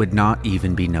that it would not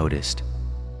even be noticed.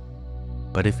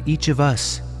 But if each of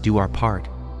us do our part,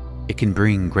 it can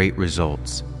bring great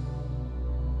results.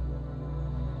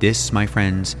 This, my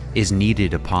friends, is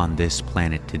needed upon this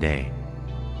planet today.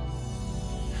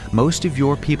 Most of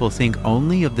your people think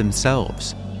only of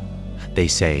themselves. They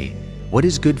say, "What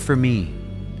is good for me?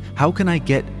 How can I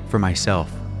get for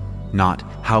myself?" Not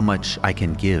how much I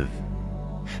can give.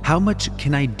 How much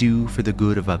can I do for the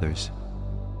good of others?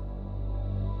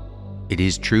 It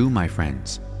is true, my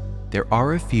friends. There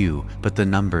are a few, but the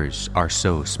numbers are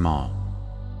so small.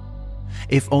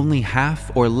 If only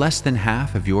half or less than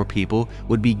half of your people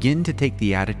would begin to take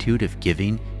the attitude of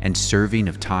giving and serving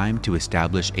of time to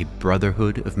establish a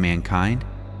brotherhood of mankind,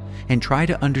 and try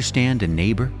to understand a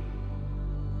neighbor,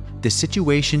 the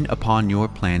situation upon your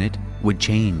planet would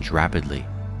change rapidly.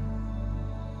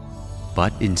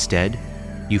 But instead,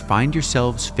 you find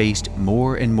yourselves faced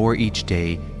more and more each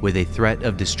day with a threat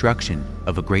of destruction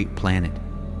of a great planet,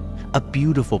 a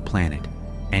beautiful planet,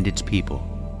 and its people.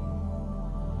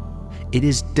 It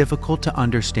is difficult to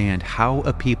understand how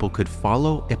a people could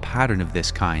follow a pattern of this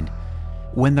kind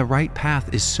when the right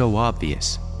path is so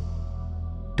obvious.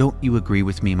 Don't you agree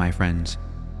with me, my friends?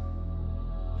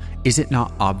 Is it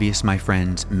not obvious, my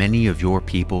friends, many of your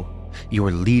people,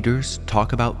 your leaders,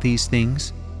 talk about these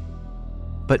things?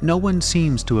 But no one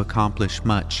seems to accomplish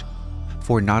much,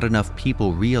 for not enough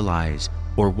people realize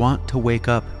or want to wake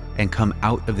up and come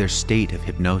out of their state of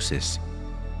hypnosis.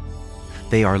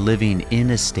 They are living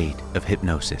in a state of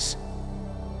hypnosis.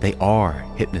 They are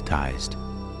hypnotized.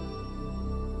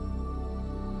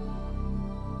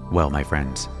 Well, my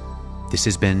friends, this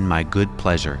has been my good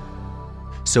pleasure.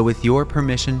 So with your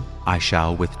permission, I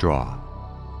shall withdraw.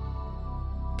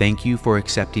 Thank you for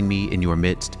accepting me in your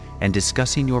midst and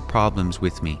discussing your problems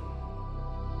with me.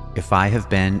 If I have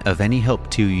been of any help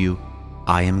to you,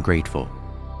 I am grateful.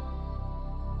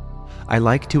 I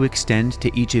like to extend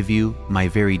to each of you my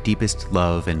very deepest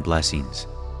love and blessings,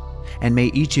 and may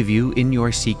each of you in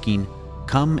your seeking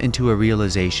come into a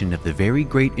realization of the very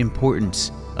great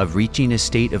importance of reaching a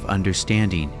state of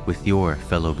understanding with your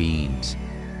fellow beings.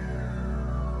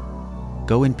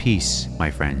 Go in peace,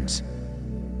 my friends.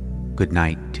 Good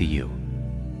night to you.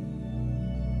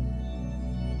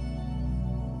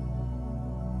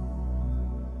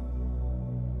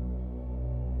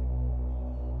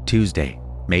 Tuesday,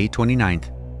 May 29th,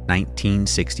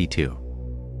 1962.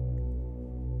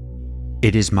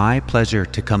 It is my pleasure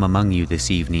to come among you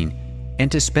this evening and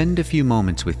to spend a few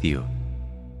moments with you.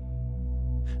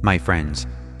 My friends,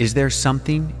 is there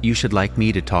something you should like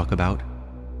me to talk about?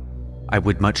 I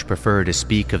would much prefer to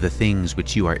speak of the things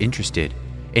which you are interested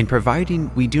in,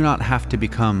 providing we do not have to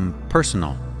become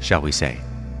personal, shall we say.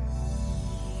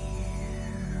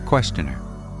 Questioner: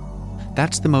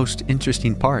 that's the most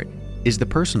interesting part, is the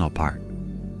personal part.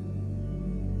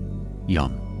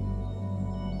 Young: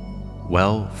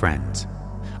 well, friends,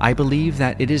 I believe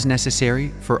that it is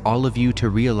necessary for all of you to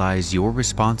realize your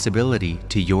responsibility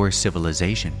to your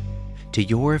civilization, to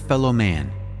your fellow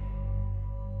man.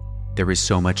 There is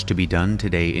so much to be done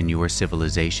today in your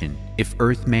civilization if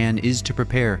Earth-man is to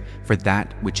prepare for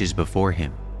that which is before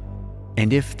him,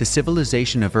 and if the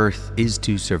civilization of Earth is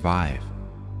to survive.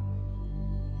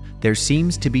 There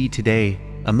seems to be today,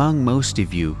 among most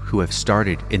of you who have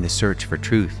started in the search for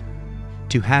truth,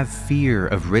 to have fear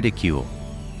of ridicule,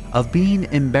 of being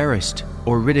embarrassed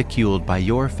or ridiculed by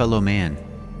your fellow man.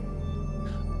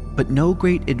 But no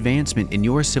great advancement in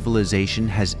your civilization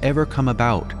has ever come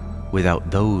about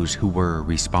without those who were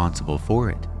responsible for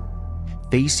it,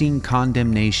 facing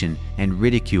condemnation and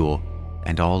ridicule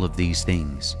and all of these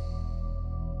things.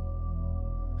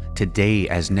 Today,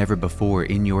 as never before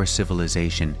in your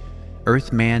civilization,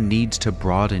 Earth-man needs to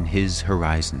broaden his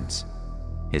horizons,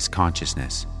 his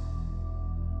consciousness.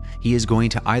 He is going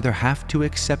to either have to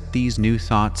accept these new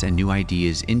thoughts and new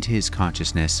ideas into his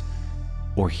consciousness,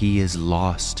 or he is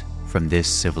lost from this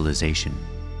civilization.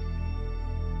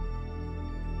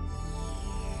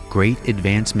 Great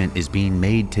advancement is being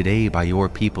made today by your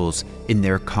peoples in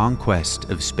their conquest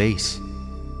of space.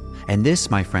 And this,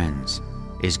 my friends,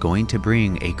 is going to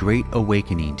bring a great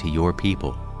awakening to your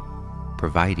people,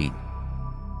 providing,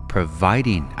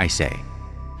 I say,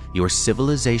 your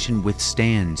civilization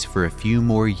withstands for a few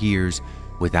more years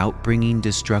without bringing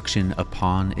destruction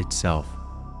upon itself.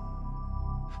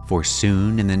 For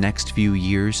soon in the next few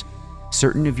years,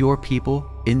 certain of your people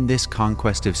in this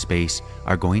conquest of space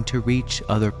are going to reach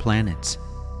other planets.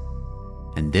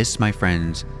 And this, my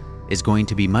friends, is going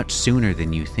to be much sooner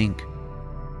than you think.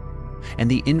 And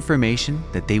the information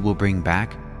that they will bring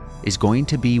back is going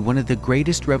to be one of the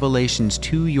greatest revelations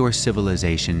to your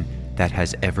civilization that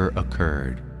has ever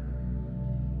occurred.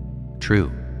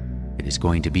 True, it is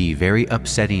going to be very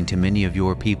upsetting to many of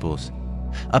your peoples,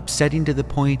 upsetting to the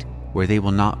point where they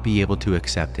will not be able to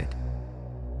accept it.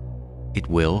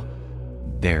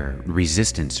 Their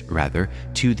resistance, rather,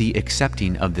 to the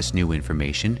accepting of this new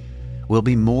information will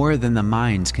be more than the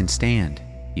minds can stand,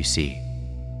 you see.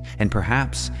 And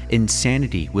perhaps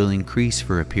insanity will increase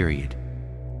for a period.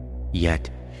 Yet,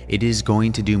 it is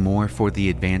going to do more for the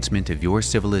advancement of your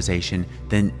civilization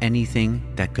than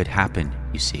anything that could happen,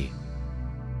 you see.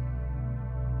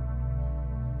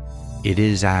 It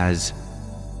is as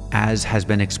has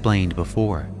been explained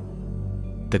before.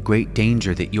 The great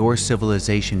danger that your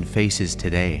civilization faces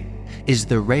today is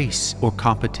the race or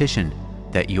competition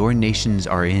that your nations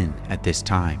are in at this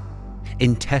time,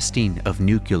 in testing of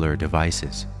nuclear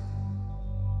devices.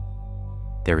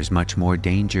 There is much more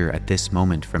danger at this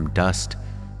moment from dust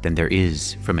than there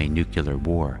is from a nuclear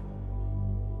war.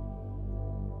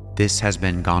 This has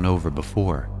been gone over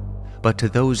before, but to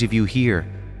those of you here,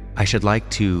 I should like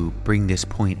to bring this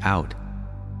point out.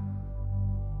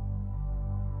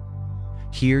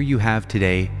 Here you have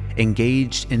today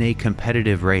engaged in a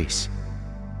competitive race,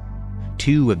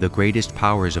 two of the greatest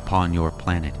powers upon your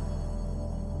planet.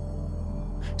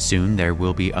 Soon there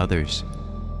will be others.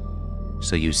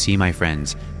 So you see, my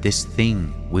friends, this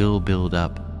thing will build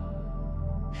up.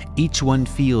 Each one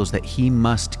feels that he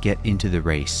must get into the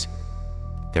race.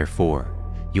 Therefore,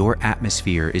 your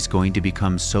atmosphere is going to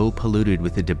become so polluted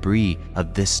with the debris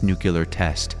of this nuclear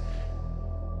test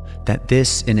that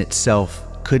this in itself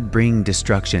could bring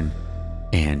destruction,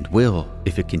 and will,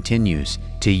 if it continues,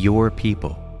 to your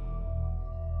people.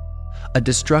 A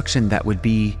destruction that would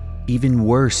be even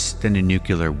worse than a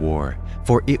nuclear war,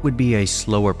 for it would be a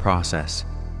slower process,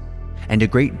 and a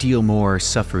great deal more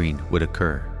suffering would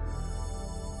occur.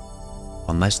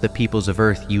 Unless the peoples of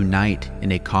Earth unite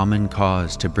in a common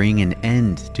cause to bring an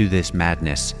end to this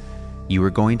madness, you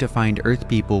are going to find Earth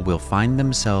people will find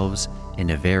themselves in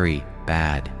a very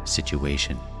bad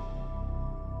situation.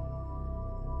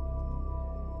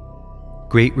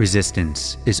 Great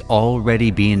resistance is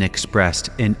already being expressed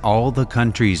in all the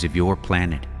countries of your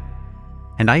planet,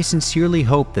 and I sincerely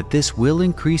hope that this will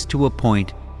increase to a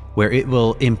point where it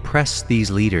will impress these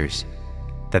leaders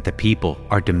that the people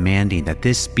are demanding that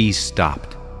this be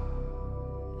stopped.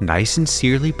 And I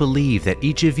sincerely believe that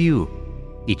each of you,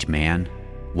 each man,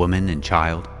 woman, and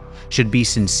child, should be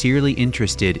sincerely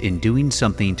interested in doing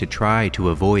something to try to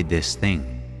avoid this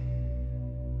thing.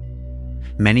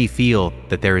 Many feel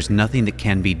that there is nothing that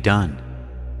can be done,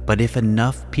 but if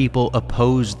enough people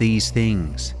oppose these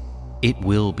things, it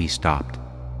will be stopped.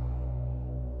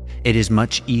 It is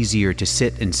much easier to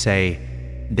sit and say,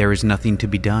 there is nothing to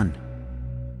be done.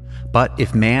 But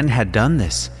if man had done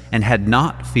this and had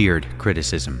not feared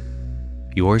criticism,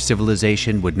 your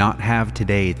civilization would not have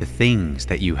today the things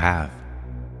that you have.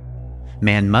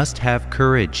 Man must have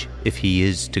courage if he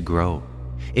is to grow.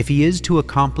 If he is to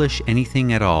accomplish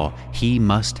anything at all, he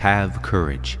must have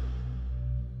courage.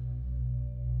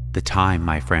 The time,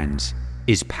 my friends,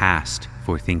 is past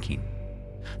for thinking.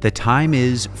 The time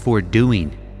is for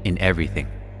doing in everything.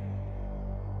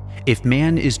 If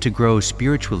man is to grow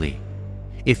spiritually,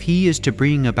 if he is to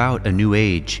bring about a new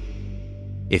age,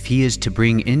 if he is to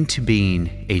bring into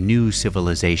being a new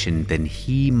civilization, then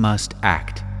he must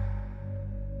act.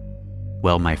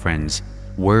 Well, my friends,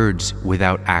 words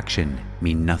without action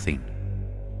mean nothing.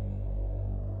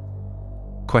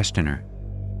 Questioner: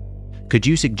 could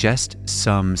you suggest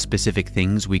some specific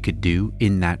things we could do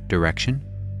in that direction?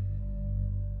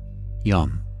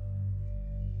 Yum.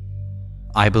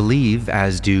 I believe,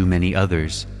 as do many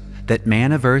others, that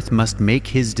man of Earth must make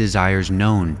his desires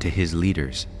known to his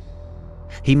leaders.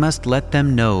 He must let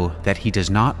them know that he does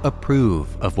not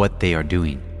approve of what they are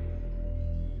doing.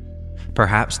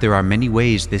 Perhaps there are many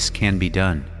ways this can be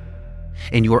done.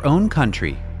 In your own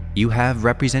country, you have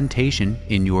representation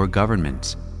in your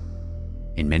governments.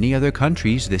 In many other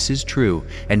countries, this is true,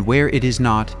 and where it is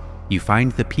not, you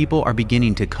find the people are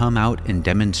beginning to come out and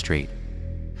demonstrate.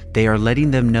 They are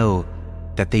letting them know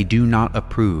that they do not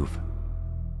approve.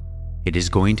 It is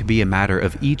going to be a matter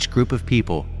of each group of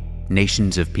people,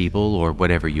 nations of people, or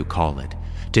whatever you call it,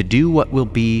 to do what will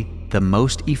be the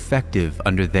most effective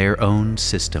under their own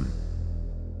system.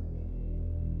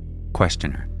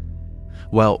 Questioner: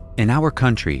 well, in our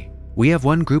country, we have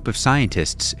one group of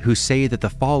scientists who say that the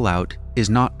fallout is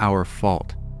not our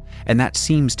fault, and that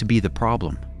seems to be the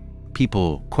problem.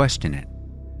 People question it.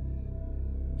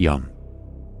 Yum.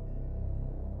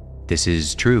 This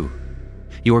is true.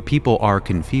 Your people are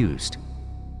confused.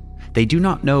 They do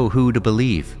not know who to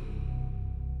believe.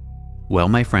 Well,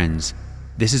 my friends,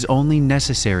 this is only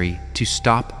necessary to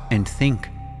stop and think.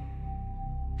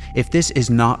 If this is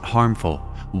not harmful,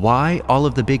 why all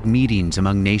of the big meetings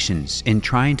among nations in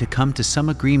trying to come to some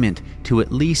agreement, to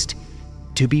at least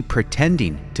to be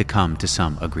pretending to come to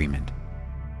some agreement?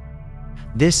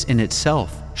 This in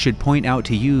itself should point out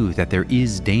to you that there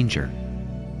is danger.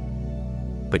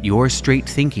 But your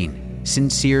straight-thinking,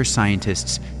 sincere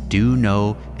scientists do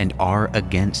know and are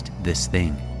against this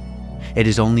thing. It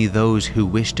is only those who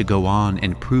wish to go on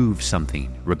and prove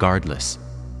something regardless.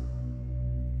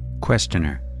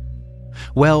 Questioner.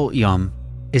 Well, Yum,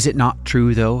 is it not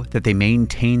true, though, that they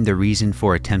maintain the reason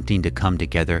for attempting to come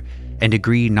together and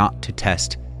agree not to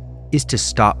test is to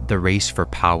stop the race for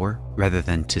power rather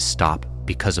than to stop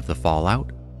because of the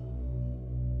fallout?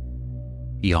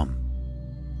 Yum.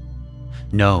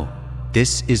 No,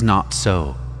 this is not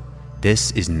so.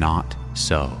 This is not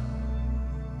so.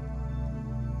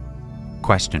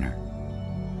 Questioner.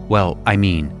 Well, I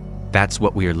mean, that's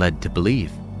what we are led to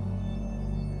believe.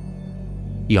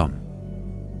 Yum.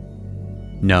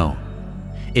 No.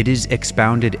 It is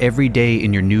expounded every day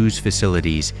in your news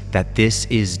facilities that this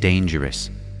is dangerous,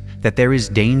 that there is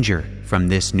danger from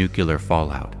this nuclear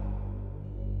fallout.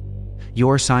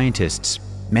 Your scientists,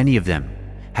 many of them,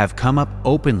 have come up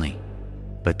openly,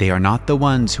 but they are not the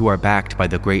ones who are backed by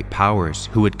the great powers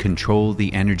who would control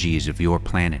the energies of your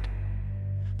planet.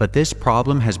 But this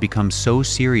problem has become so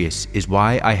serious is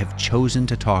why I have chosen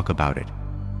to talk about it.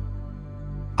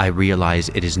 I realize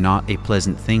it is not a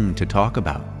pleasant thing to talk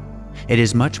about. It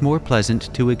is much more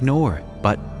pleasant to ignore,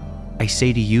 but I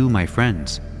say to you, my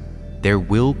friends, there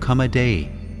will come a day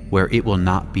where it will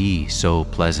not be so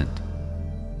pleasant.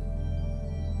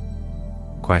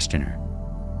 Questioner.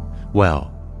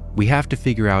 Well, we have to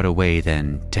figure out a way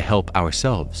then to help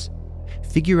ourselves.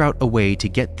 Figure out a way to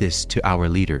get this to our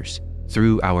leaders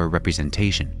through our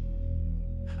representation.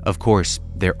 Of course,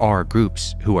 there are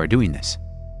groups who are doing this.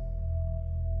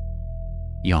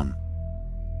 Yum.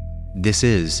 This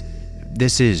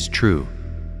is true.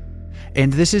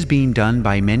 And this is being done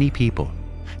by many people,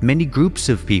 many groups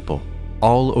of people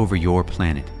all over your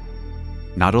planet.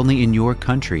 Not only in your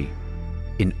country,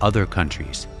 in other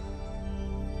countries.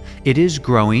 It is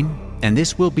growing, and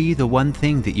this will be the one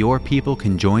thing that your people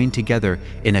can join together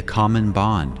in a common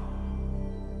bond.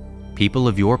 People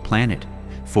of your planet,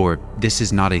 for this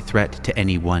is not a threat to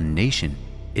any one nation,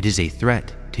 it is a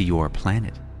threat to your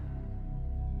planet.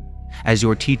 As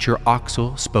your teacher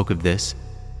Oxel spoke of this,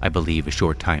 I believe a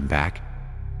short time back,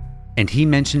 and he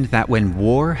mentioned that when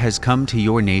war has come to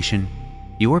your nation,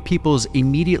 your peoples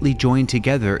immediately join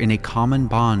together in a common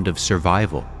bond of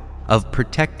survival, of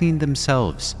protecting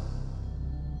themselves.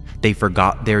 They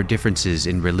forgot their differences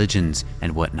in religions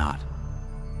and whatnot.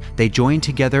 They joined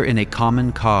together in a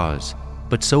common cause,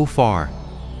 but so far,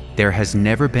 there has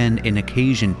never been an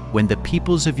occasion when the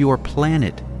peoples of your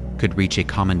planet could reach a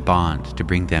common bond to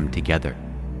bring them together,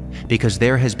 because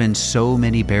there has been so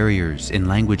many barriers in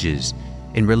languages,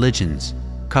 in religions,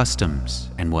 customs,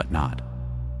 and whatnot.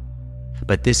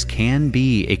 But this can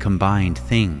be a combined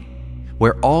thing,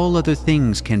 where all other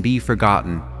things can be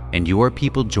forgotten and your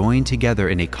people join together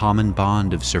in a common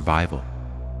bond of survival.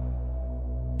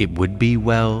 It would be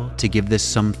well to give this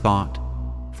some thought,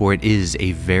 for it is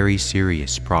a very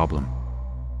serious problem.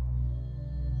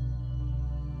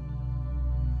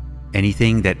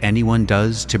 Anything that anyone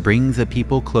does to bring the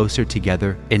people closer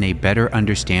together in a better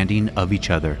understanding of each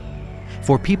other,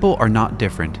 for people are not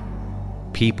different.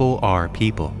 People are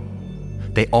people.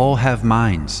 They all have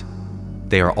minds.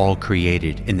 They are all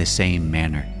created in the same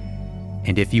manner.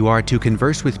 And if you are to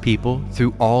converse with people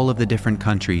through all of the different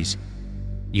countries,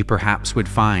 you perhaps would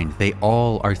find they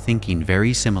all are thinking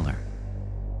very similar.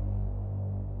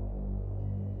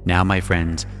 Now, my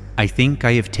friends, I think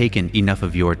I have taken enough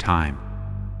of your time.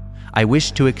 I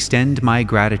wish to extend my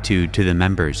gratitude to the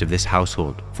members of this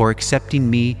household for accepting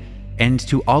me and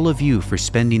to all of you for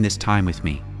spending this time with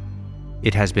me.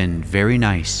 It has been very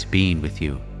nice being with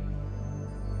you.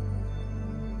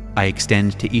 I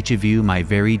extend to each of you my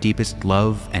very deepest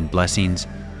love and blessings,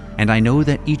 and I know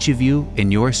that each of you,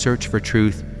 in your search for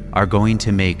truth, are going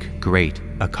to make great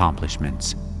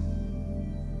accomplishments.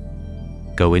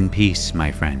 Go in peace,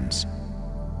 my friends.